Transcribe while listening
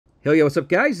Hell yeah, what's up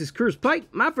guys? It's Cruz Pike.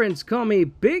 My friends call me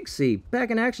Big C.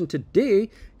 Back in action today.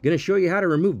 Gonna show you how to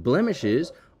remove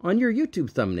blemishes on your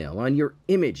YouTube thumbnail, on your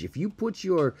image. If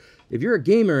you're a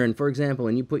gamer and for example,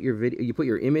 and you put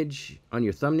your image on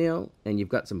your thumbnail and you've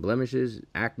got some blemishes,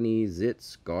 acne, zits,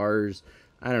 scars,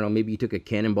 I don't know, maybe you took a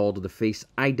cannonball to the face.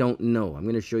 I don't know. I'm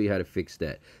gonna show you how to fix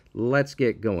that. Let's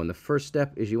get going. The first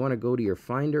step is you want to go to your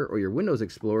Finder or your Windows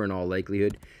Explorer in all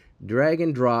likelihood. Drag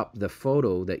and drop the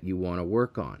photo that you want to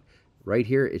work on. Right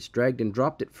here, it's dragged and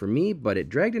dropped it for me, but it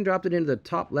dragged and dropped it into the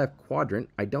top left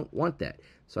quadrant. I don't want that.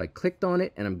 So I clicked on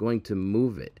it and I'm going to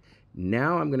move it.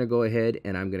 Now I'm going to go ahead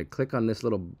and I'm going to click on this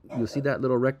little, you'll see that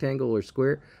little rectangle or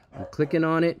square? I'm clicking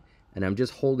on it and I'm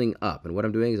just holding up. And what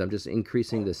I'm doing is I'm just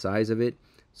increasing the size of it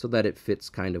so that it fits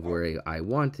kind of where I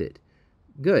want it.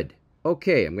 Good.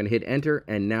 Okay, I'm going to hit enter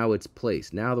and now it's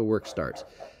placed. Now the work starts.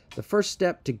 The first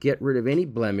step to get rid of any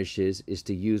blemishes is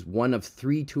to use one of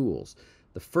three tools.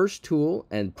 The first tool,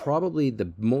 and probably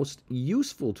the most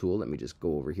useful tool, let me just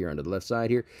go over here onto the left side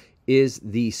here, is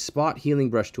the spot healing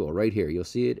brush tool right here. You'll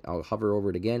see it. I'll hover over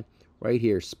it again. Right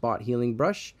here, spot healing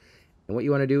brush. And what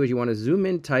you want to do is you want to zoom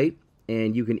in tight,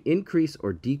 and you can increase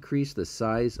or decrease the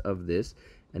size of this.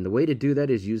 And the way to do that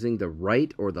is using the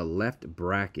right or the left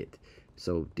bracket.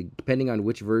 So depending on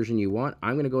which version you want,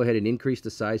 I'm going to go ahead and increase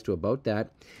the size to about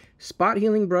that. Spot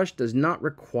healing brush does not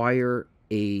require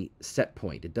a set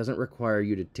point. It doesn't require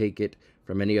you to take it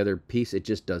from any other piece. It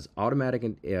just does automatic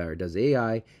or does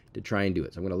AI to try and do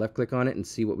it. So I'm going to left click on it and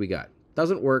see what we got.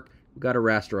 Doesn't work. We've got to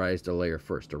rasterize the layer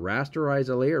first. To rasterize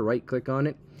a layer, right click on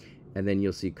it and then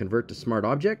you'll see convert to smart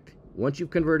object. Once you've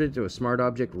converted to a smart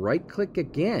object, right click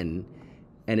again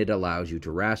and it allows you to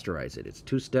rasterize it. It's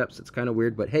two steps. It's kind of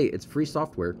weird, but hey, it's free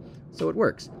software, so it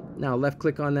works. Now left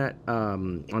click on that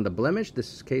on the blemish.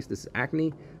 This is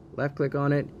acne. Left click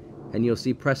on it and you'll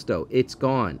see presto, it's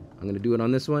gone. I'm going to do it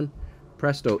on this one.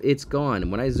 Presto, it's gone.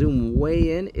 And when I zoom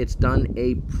way in, it's done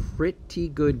a pretty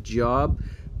good job.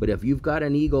 But if you've got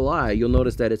an eagle eye, you'll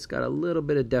notice that it's got a little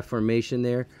bit of deformation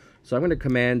there. So I'm going to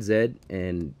Command Z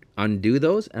and undo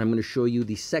those. And I'm going to show you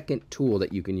the second tool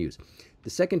that you can use. The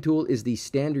second tool is the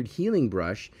standard healing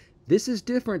brush. This is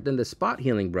different than the spot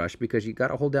healing brush because you got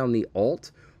to hold down the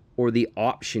Alt or the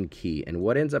Option key. And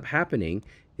what ends up happening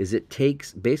is it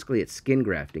takes, basically it's skin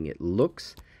grafting. It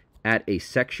looks at a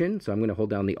section, so I'm going to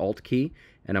hold down the Alt key,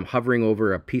 and I'm hovering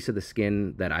over a piece of the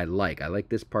skin that I like. I like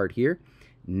this part here.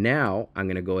 Now I'm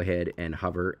going to go ahead and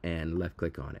hover and left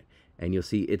click on it. And you'll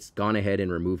see it's gone ahead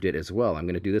and removed it as well. I'm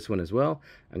going to do this one as well.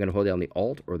 I'm going to hold down the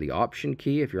Alt or the Option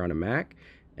key if you're on a Mac,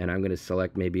 and I'm going to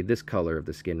select maybe this color of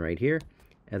the skin right here.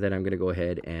 And then I'm going to go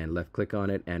ahead and left click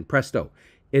on it, and presto,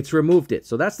 it's removed it.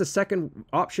 So that's the second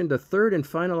option. The third and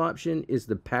final option is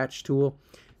the patch tool.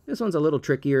 This one's a little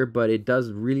trickier, but it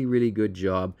does really good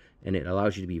job, and it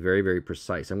allows you to be very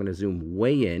precise. I'm going to zoom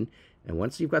way in, and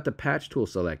once you've got the patch tool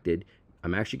selected,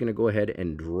 I'm actually going to go ahead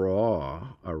and draw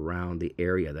around the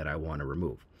area that I want to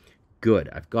remove. Good,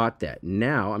 I've got that.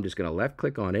 Now I'm just going to left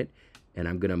click on it, and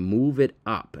I'm going to move it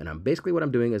up. And basically what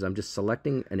I'm doing is I'm just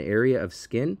selecting an area of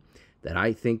skin that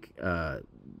I think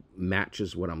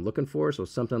matches what I'm looking for, so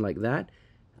something like that,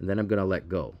 and then I'm going to let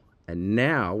go. And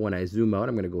now when I zoom out,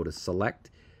 I'm going to go to select,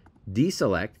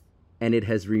 deselect, and it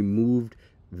has removed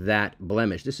that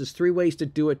blemish. This is 3 ways to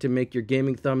do it to make your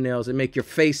gaming thumbnails and make your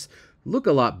face look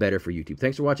a lot better for YouTube.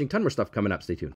 Thanks for watching. Ton more stuff coming up. Stay tuned.